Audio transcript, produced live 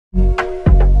Hey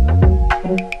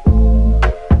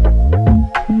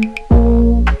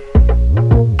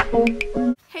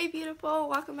beautiful,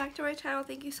 welcome back to my channel.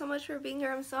 Thank you so much for being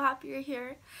here. I'm so happy you're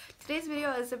here. Today's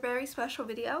video is a very special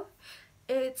video.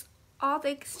 It's all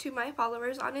thanks to my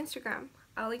followers on Instagram.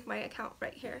 I'll link my account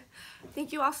right here.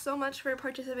 Thank you all so much for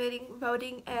participating,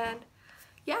 voting, and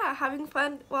yeah, having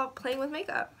fun while playing with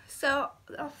makeup. So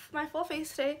my full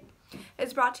face today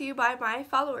is brought to you by my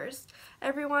followers.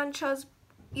 Everyone chose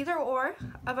either or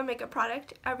of a makeup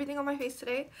product, everything on my face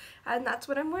today, and that's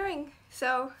what I'm wearing.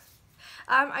 So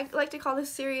I like to call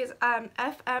this series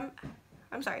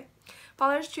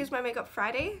Followers Choose My Makeup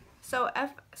Friday, so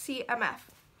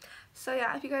F.C.M.F. So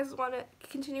yeah, if you guys want to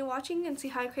continue watching and see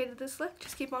how I created this look,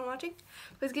 just keep on watching.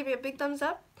 Please give me a big thumbs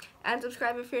up and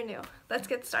subscribe if you're new. Let's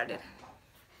get started.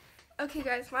 Okay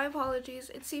guys, my apologies.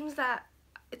 It seems that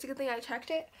it's a good thing I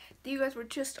checked it. You guys were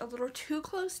just a little too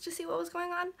close to see what was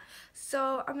going on.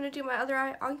 So I'm going to do my other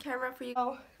eye on camera for you.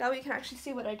 So that way you can actually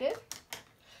see what I did.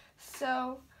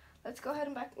 So let's go ahead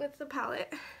and back with the palette.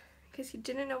 In case you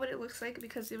didn't know what it looks like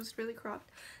because it was really cropped.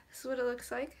 This is what it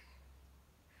looks like.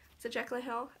 It's a Jekyll &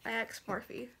 Hyde IX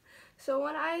Morphe. So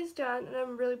one eye is done and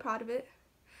I'm really proud of it.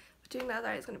 But doing the other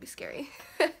eye is going to be scary.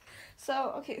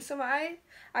 So, okay, so my eye,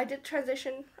 I did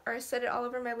transition or set it all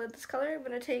over my lid this color. I'm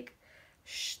going to take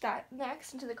that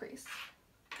next into the crease.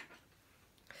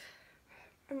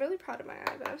 I'm really proud of my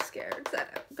eye, but I'm scared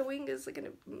that the wing is like,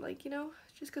 gonna, like, you know,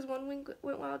 just because one wing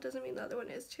went well doesn't mean the other one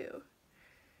is too.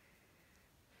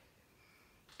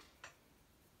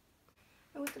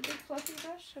 And with the big fluffy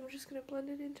brush, I'm just going to blend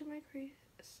it into my crease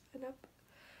and up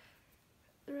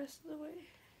the rest of the way.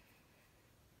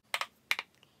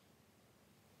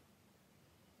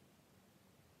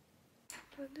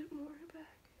 Blend it more back.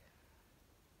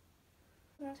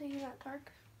 I'm now taking that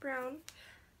dark brown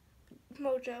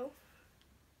Mojo.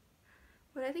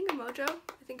 When I think of Mojo,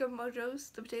 I think of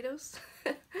Mojos, the potatoes.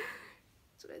 That's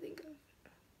what I think of.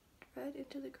 Right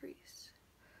into the crease.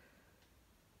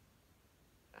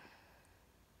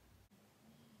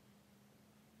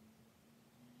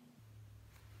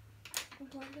 I'll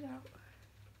blend it out.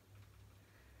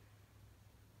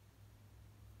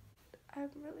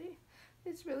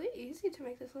 It's really easy to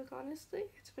make this look, honestly.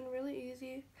 It's been really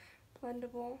easy,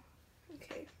 blendable.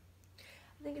 Okay,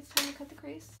 I think it's time to cut the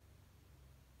crease.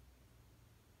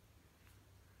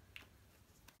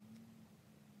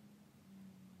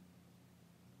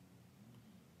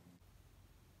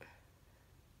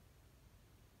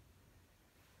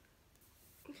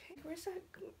 Okay, where's that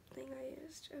thing I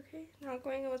used? Okay, now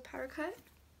going in with Power Cut.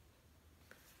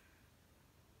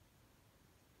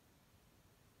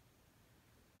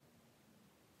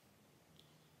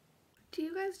 Do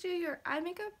you guys do your eye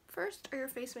makeup first or your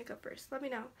face makeup first? Let me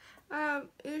know.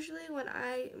 Usually when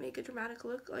I make a dramatic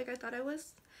look like I thought I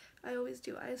was, I always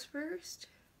do eyes first.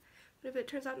 But if it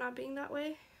turns out not being that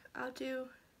way, I'll do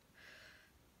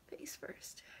face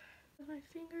first. With my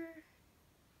finger.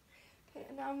 Okay,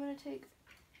 and now I'm going to take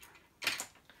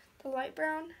the light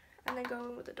brown and then go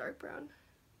in with the dark brown.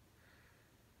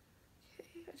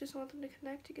 Okay, I just want them to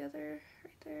connect together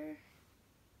right there.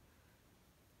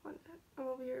 I'm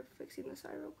over here fixing this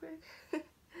eye real quick.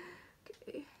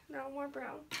 Okay, now more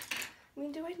brown. I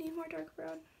mean, do I need more dark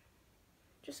brown?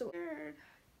 Just a little.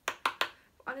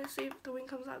 Honestly, if the wing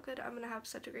comes out good, I'm gonna have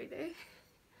such a great day.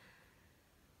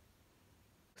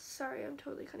 Sorry, I'm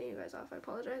totally cutting you guys off. I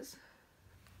apologize.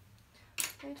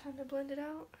 Okay, time to blend it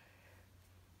out.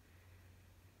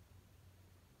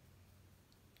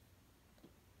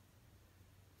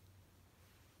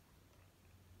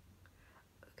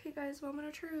 Okay guys, moment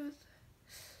of truth.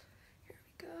 Here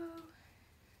we go.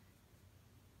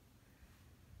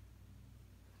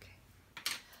 Okay.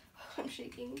 I'm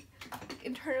shaking. Like,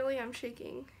 internally, I'm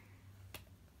shaking.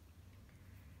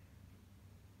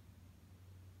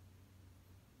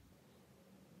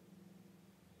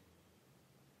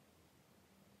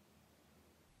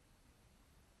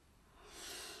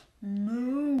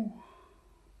 No.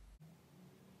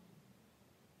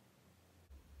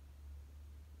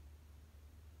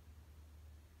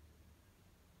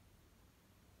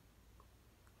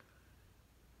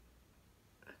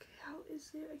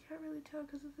 Is it? I can't really tell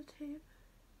because of the tape.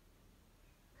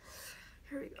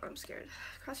 Here we go. I'm scared.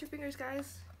 Cross your fingers,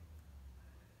 guys.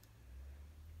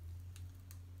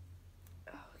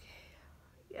 Okay.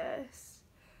 Yes.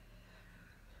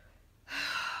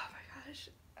 Oh my gosh.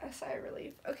 A sigh of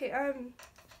relief. Okay,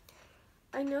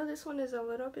 I know this one is a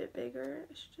little bit bigger.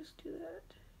 I should just do that.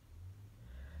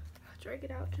 I'll drag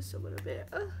it out just a little bit.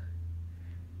 Ugh.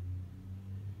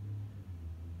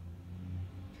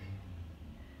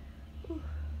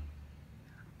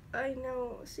 I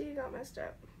know. See, it got messed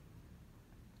up.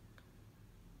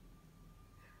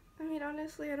 I mean,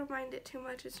 honestly, I don't mind it too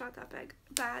much. It's not that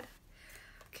bad.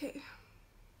 Okay.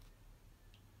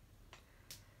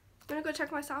 I'm gonna go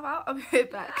check myself out. I'll be right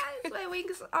back. Guys, my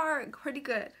wings are pretty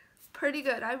good. Pretty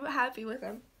good. I'm happy with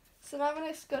them. So now I'm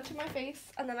gonna go to my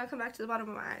face, and then I'll come back to the bottom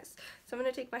of my eyes. So I'm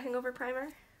gonna take my hangover primer.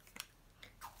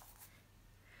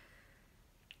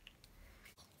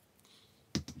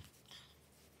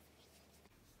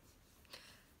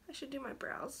 I should do my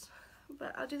brows,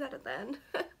 but I'll do that at the end.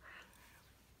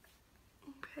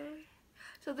 Okay.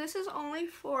 So this is only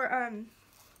for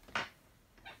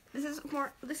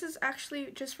this is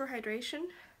actually just for hydration.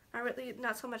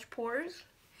 Not so much pores.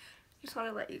 Just want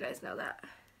to let you guys know that.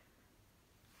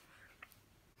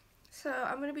 So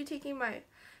I'm going to be taking my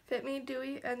Fit Me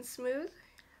Dewy and Smooth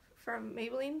from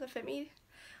Maybelline, the Fit Me,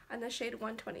 and the shade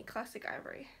 120 Classic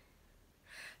Ivory.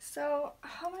 So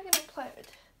how am I going to apply it?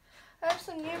 I have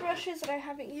some new brushes that I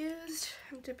haven't used.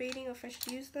 I'm debating if I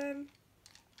should use them.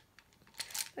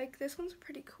 Like, this one's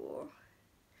pretty cool.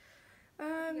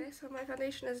 Okay, so my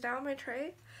foundation is down my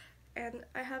tray, and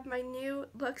I have my new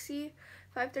Luxie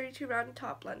 532 Round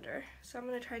Top Blender. So I'm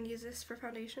going to try and use this for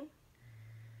foundation.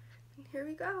 And here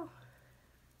we go.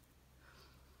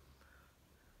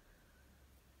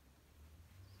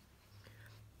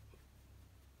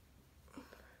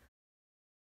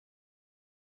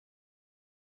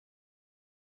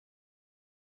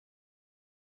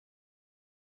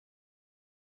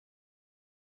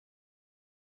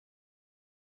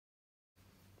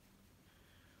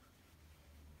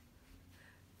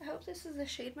 I hope this is a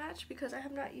shade match because I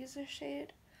have not used this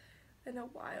shade in a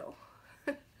while.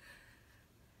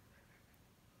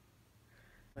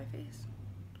 My face.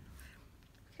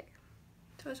 Okay,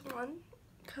 so it's one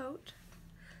coat,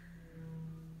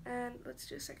 and let's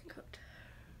do a second coat.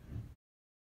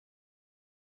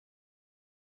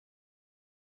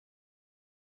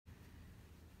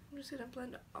 I'm just gonna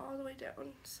blend it all the way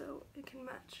down so it can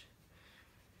match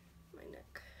my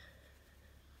neck.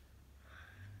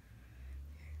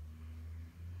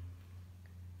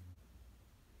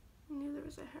 I knew there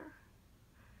was a hair.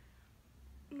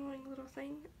 Annoying little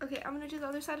thing. Okay, I'm gonna do the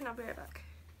other side and I'll be right back.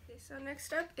 Okay, so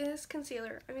next up is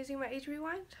concealer. I'm using my Age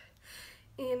Rewind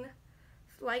in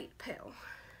Light Pale.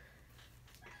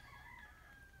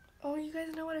 Oh, you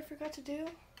guys know what I forgot to do?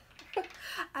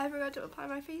 I forgot to apply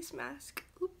my face mask.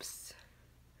 Oops.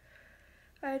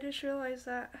 I just realized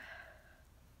that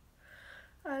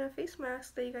I had a face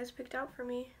mask that you guys picked out for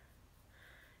me.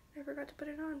 I forgot to put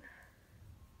it on.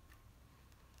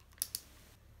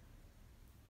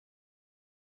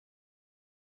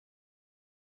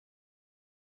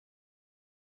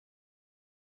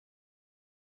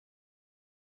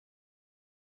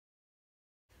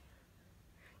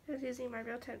 I was using my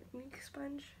Real Technique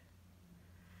sponge.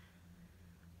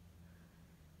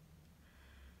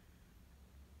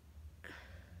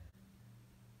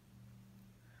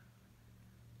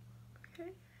 Okay.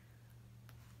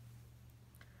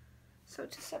 So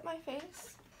to set my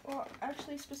face, well,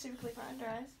 actually specifically my under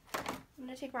eyes, I'm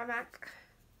going to take my MAC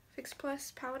Fix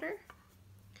Plus powder,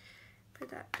 put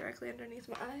that directly underneath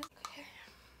my eyes. Okay.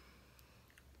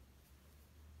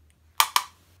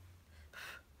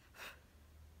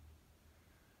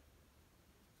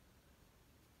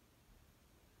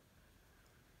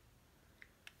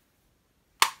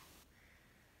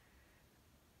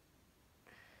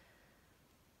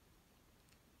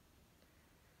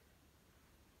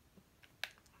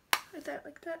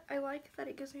 Like that. I like that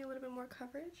it gives me a little bit more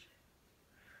coverage.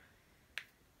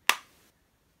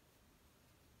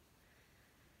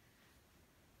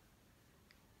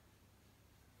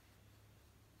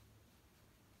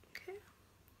 Okay.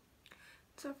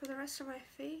 So for the rest of my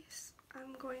face,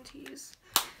 I'm going to use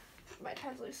my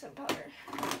translucent powder.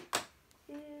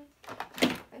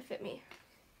 I Fit Me.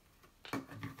 And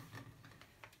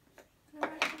I'm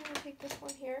actually going to take this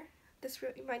one here,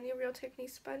 my new Real Technique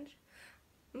sponge.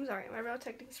 I'm sorry, my Real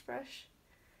Techniques brush.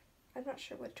 I'm not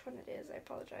sure which one it is, I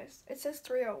apologize. It says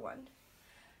 301.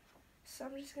 So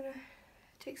I'm just gonna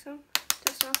take some,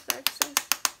 dust off the excess,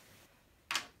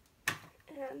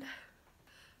 and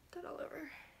put that all over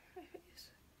my face.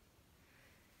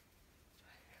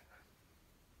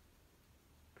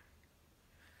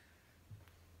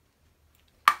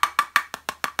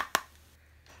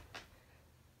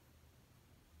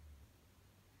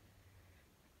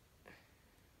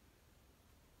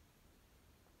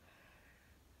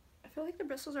 I feel like the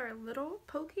bristles are a little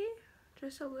pokey,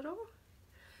 just a little.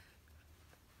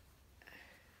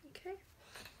 Okay,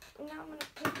 now I'm gonna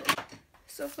put it.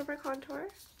 So for my contour,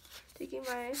 taking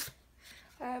my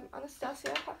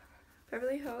Anastasia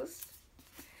Beverly Hills.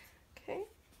 Okay,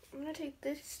 I'm gonna take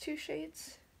these two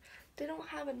shades, They don't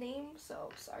have a name, so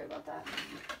sorry about that.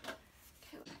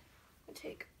 Okay, I'll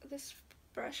take this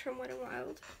brush from Wet n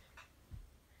Wild.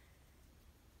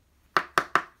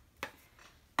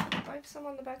 Wipe some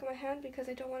on the back of my hand because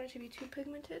I don't want it to be too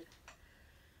pigmented.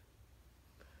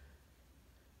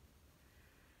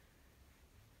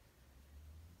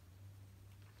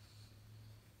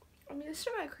 I'm used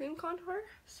to my cream contour,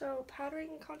 so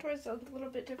powdering contour is a little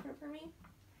bit different for me.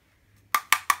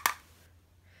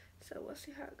 So we'll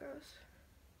see how it goes.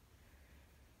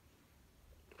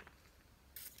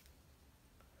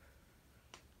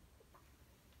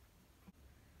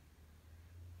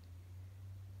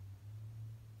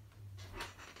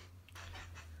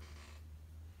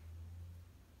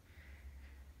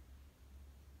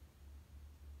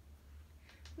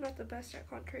 I'm not the best at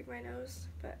contouring my nose,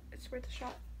 but it's worth a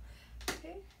shot.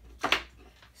 Okay,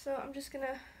 so I'm just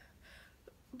gonna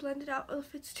blend it out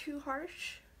if it's too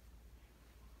harsh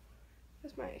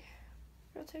with my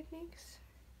real techniques.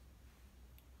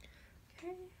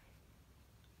 Okay.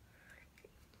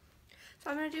 So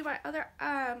I'm gonna do my other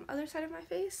side of my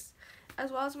face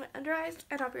as well as my under eyes,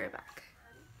 and I'll be right back.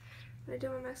 I'm gonna do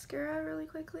my mascara really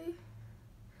quickly,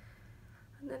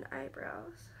 and then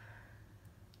eyebrows.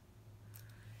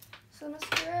 So the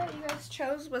mascara you guys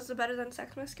chose was the Better Than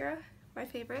Sex mascara, my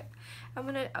favorite. I'm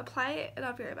gonna apply it and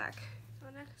I'll be right back. So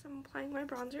next I'm applying my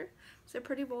bronzer. It's a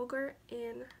Pretty Vulgar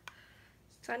in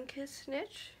Sunkissed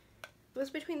Snitch. It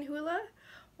was between Hoola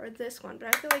or this one,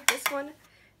 but I feel like this one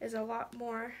is a lot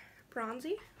more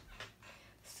bronzy.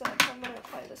 So I'm gonna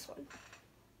apply this one.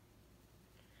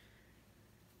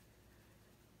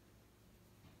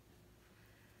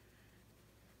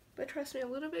 But trust me, a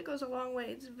little bit goes a long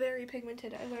way. It's very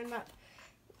pigmented. I learned that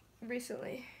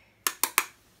recently.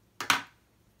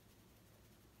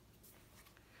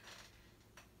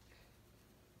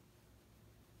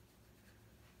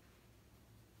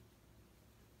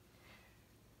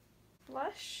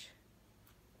 Blush.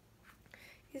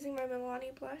 Using my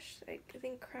Milani blush. I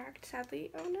think cracked,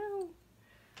 sadly. Oh no.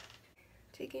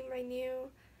 Taking my new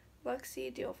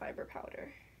Luxie Dual Fiber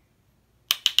powder.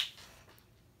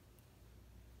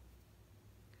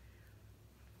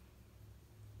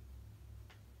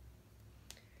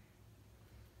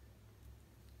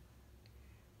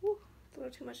 Woo, a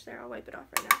little too much there. I'll wipe it off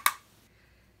right now.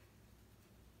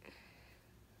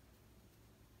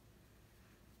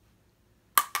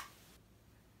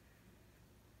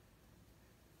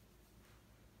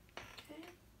 Okay.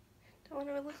 Don't want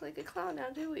to look like a clown now,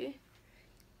 do we?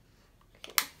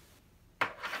 Okay.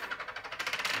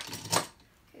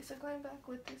 Okay, so going back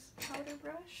with this powder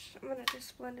brush, I'm gonna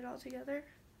just blend it all together.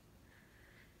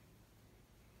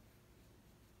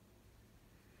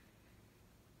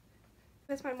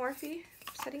 That's my Morphe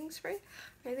setting spray.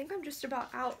 I think I'm just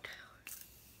about out.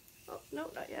 Oh, no,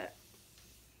 not yet.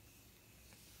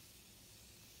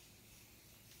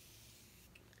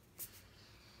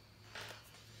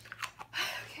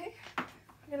 Okay, I'm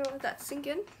gonna let that sink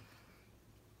in.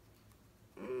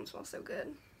 It smells so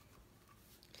good.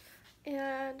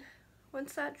 And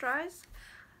once that dries,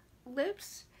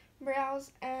 lips,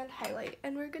 brows, and highlight,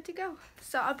 and we're good to go.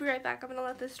 So I'll be right back. I'm gonna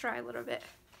let this dry a little bit.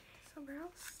 So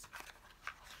brows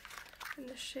in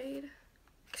the shade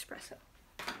Espresso.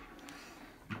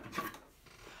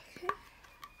 Okay.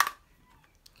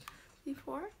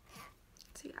 Before,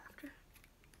 see after.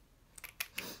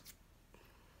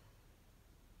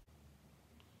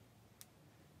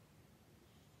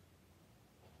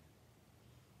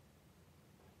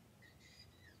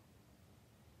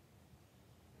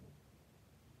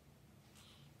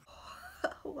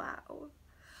 Wow.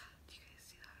 Do you guys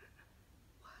see that?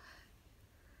 What?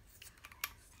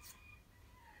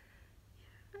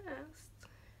 Yes.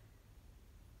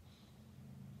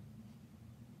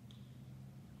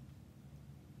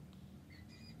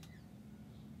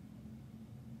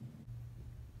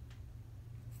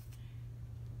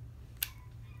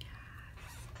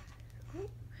 Oh.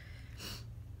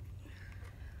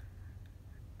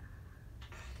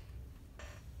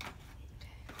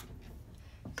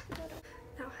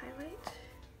 Now highlight.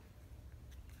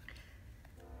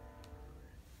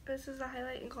 This is a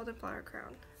highlight in Golden Flower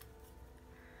Crown.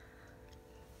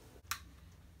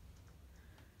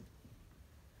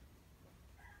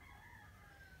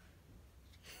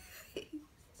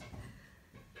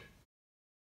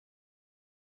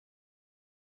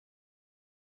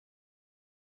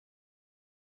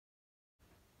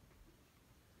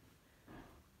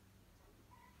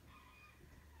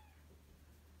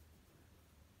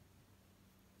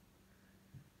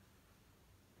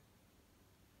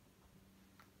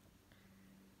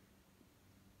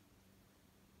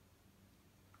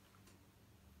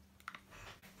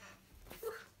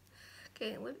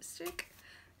 Okay, lipstick.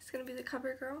 It's gonna be the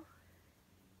CoverGirl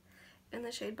in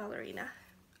the shade Ballerina.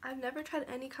 I've never tried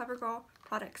any CoverGirl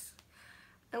products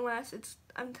unless it's,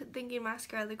 I'm thinking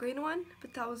mascara, the green one,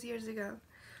 but that was years ago.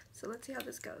 So let's see how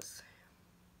this goes.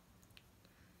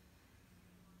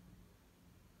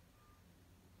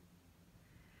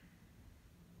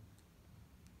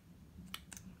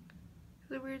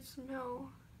 The weird smell.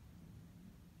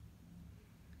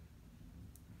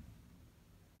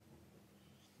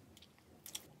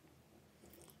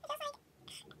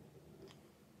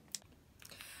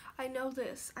 I know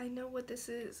this. I know what this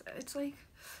is. It's like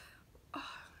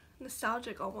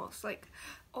nostalgic almost, like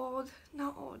old,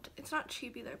 not old, it's not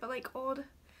cheap either, but like old,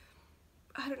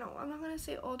 I don't know, I'm not gonna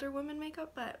say older women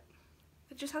makeup, but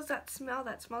it just has that smell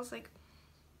that smells like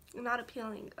not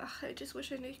appealing. Ugh, I just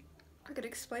wish I could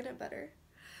explain it better.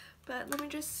 But let me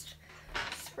just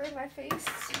spray my face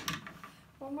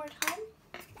one more time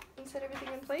and set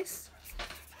everything in place.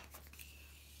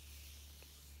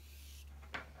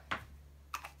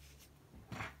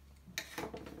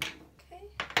 Okay.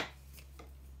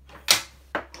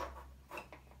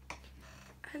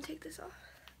 And take this off.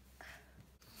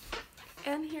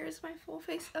 And here's my full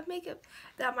face of makeup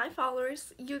that my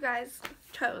followers, you guys,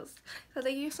 chose. So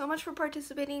thank you so much for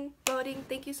participating, voting.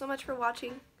 Thank you so much for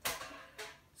watching.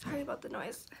 Sorry about the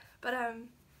noise. But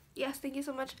yes, thank you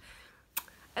so much.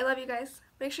 I love you guys.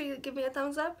 Make sure you give me a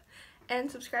thumbs up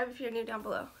and subscribe if you're new down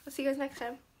below. I'll see you guys next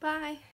time. Bye.